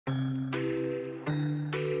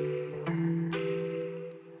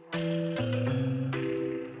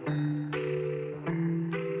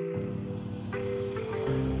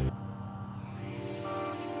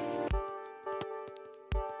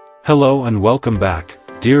Hello and welcome back,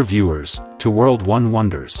 dear viewers, to World One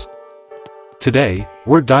Wonders. Today,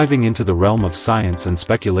 we're diving into the realm of science and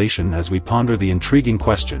speculation as we ponder the intriguing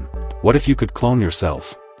question, what if you could clone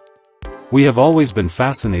yourself? We have always been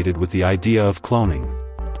fascinated with the idea of cloning.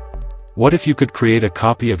 What if you could create a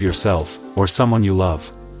copy of yourself, or someone you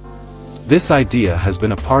love? This idea has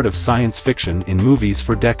been a part of science fiction in movies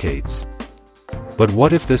for decades. But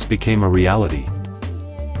what if this became a reality?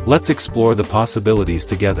 Let's explore the possibilities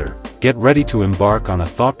together. Get ready to embark on a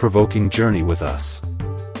thought-provoking journey with us.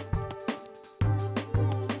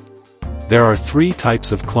 There are three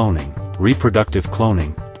types of cloning: reproductive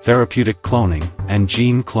cloning, therapeutic cloning, and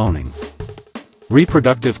gene cloning.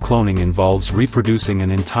 Reproductive cloning involves reproducing an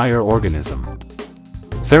entire organism.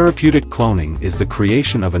 Therapeutic cloning is the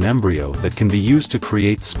creation of an embryo that can be used to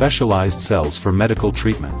create specialized cells for medical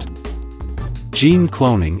treatment. Gene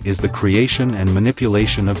cloning is the creation and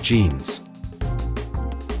manipulation of genes.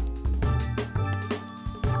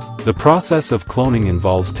 The process of cloning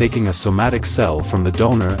involves taking a somatic cell from the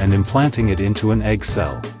donor and implanting it into an egg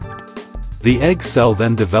cell. The egg cell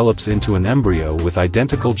then develops into an embryo with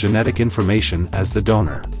identical genetic information as the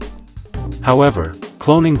donor. However,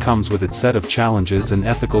 cloning comes with its set of challenges and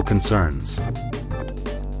ethical concerns.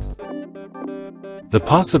 The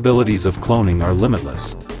possibilities of cloning are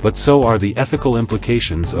limitless, but so are the ethical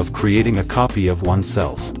implications of creating a copy of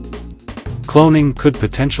oneself. Cloning could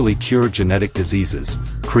potentially cure genetic diseases,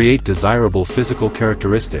 create desirable physical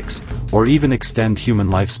characteristics, or even extend human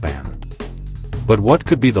lifespan. But what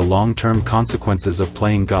could be the long-term consequences of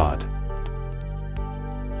playing God?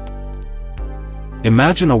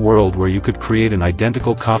 Imagine a world where you could create an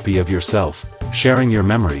identical copy of yourself, sharing your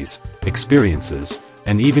memories, experiences,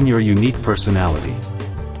 and even your unique personality.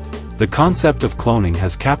 The concept of cloning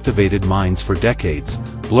has captivated minds for decades,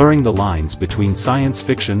 blurring the lines between science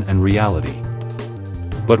fiction and reality.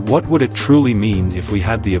 But what would it truly mean if we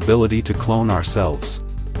had the ability to clone ourselves?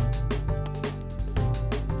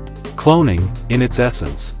 Cloning, in its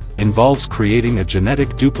essence, involves creating a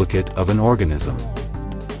genetic duplicate of an organism.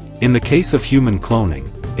 In the case of human cloning,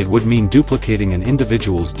 it would mean duplicating an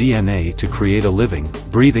individual's DNA to create a living,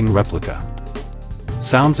 breathing replica.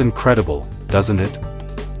 Sounds incredible, doesn't it?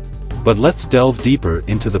 But let's delve deeper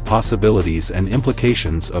into the possibilities and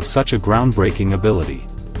implications of such a groundbreaking ability.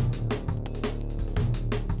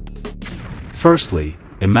 Firstly,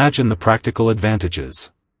 imagine the practical advantages.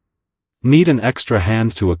 Need an extra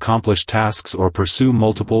hand to accomplish tasks or pursue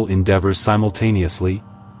multiple endeavors simultaneously?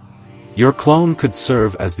 Your clone could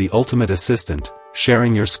serve as the ultimate assistant,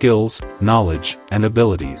 sharing your skills, knowledge, and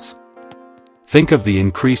abilities. Think of the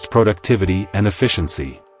increased productivity and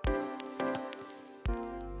efficiency.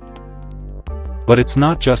 But it's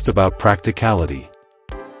not just about practicality.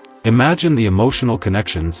 Imagine the emotional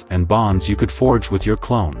connections and bonds you could forge with your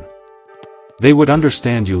clone. They would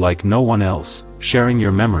understand you like no one else, sharing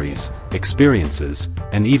your memories, experiences,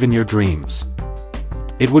 and even your dreams.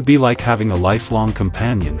 It would be like having a lifelong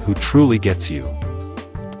companion who truly gets you.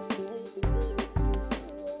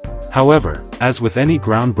 However, as with any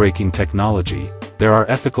groundbreaking technology, there are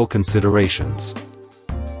ethical considerations.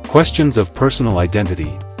 Questions of personal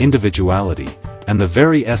identity, individuality, and the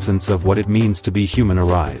very essence of what it means to be human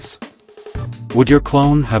arise. Would your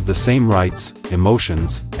clone have the same rights,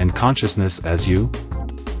 emotions, and consciousness as you?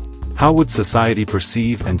 How would society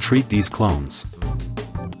perceive and treat these clones?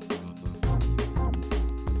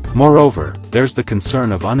 Moreover, there's the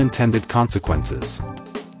concern of unintended consequences.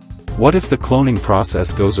 What if the cloning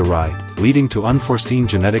process goes awry, leading to unforeseen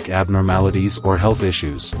genetic abnormalities or health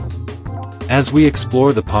issues? As we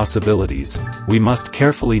explore the possibilities, we must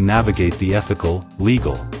carefully navigate the ethical,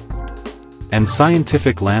 legal, and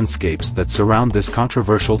scientific landscapes that surround this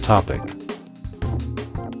controversial topic.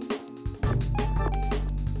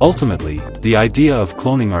 Ultimately, the idea of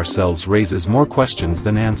cloning ourselves raises more questions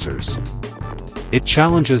than answers. It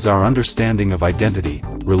challenges our understanding of identity,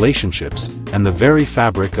 relationships, and the very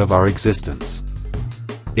fabric of our existence.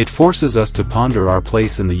 It forces us to ponder our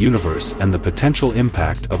place in the universe and the potential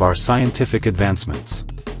impact of our scientific advancements.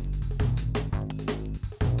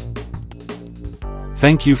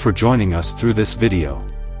 Thank you for joining us through this video.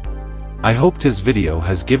 I hope this video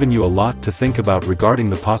has given you a lot to think about regarding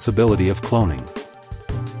the possibility of cloning.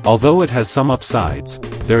 Although it has some upsides,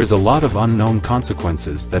 there is a lot of unknown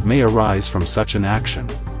consequences that may arise from such an action.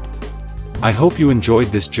 I hope you enjoyed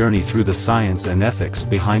this journey through the science and ethics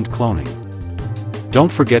behind cloning.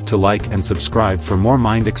 Don't forget to like and subscribe for more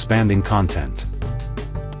mind-expanding content.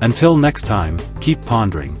 Until next time, keep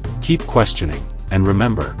pondering, keep questioning, and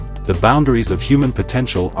remember, the boundaries of human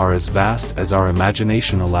potential are as vast as our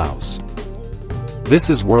imagination allows. This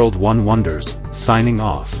is World 1 Wonders, signing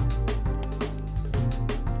off.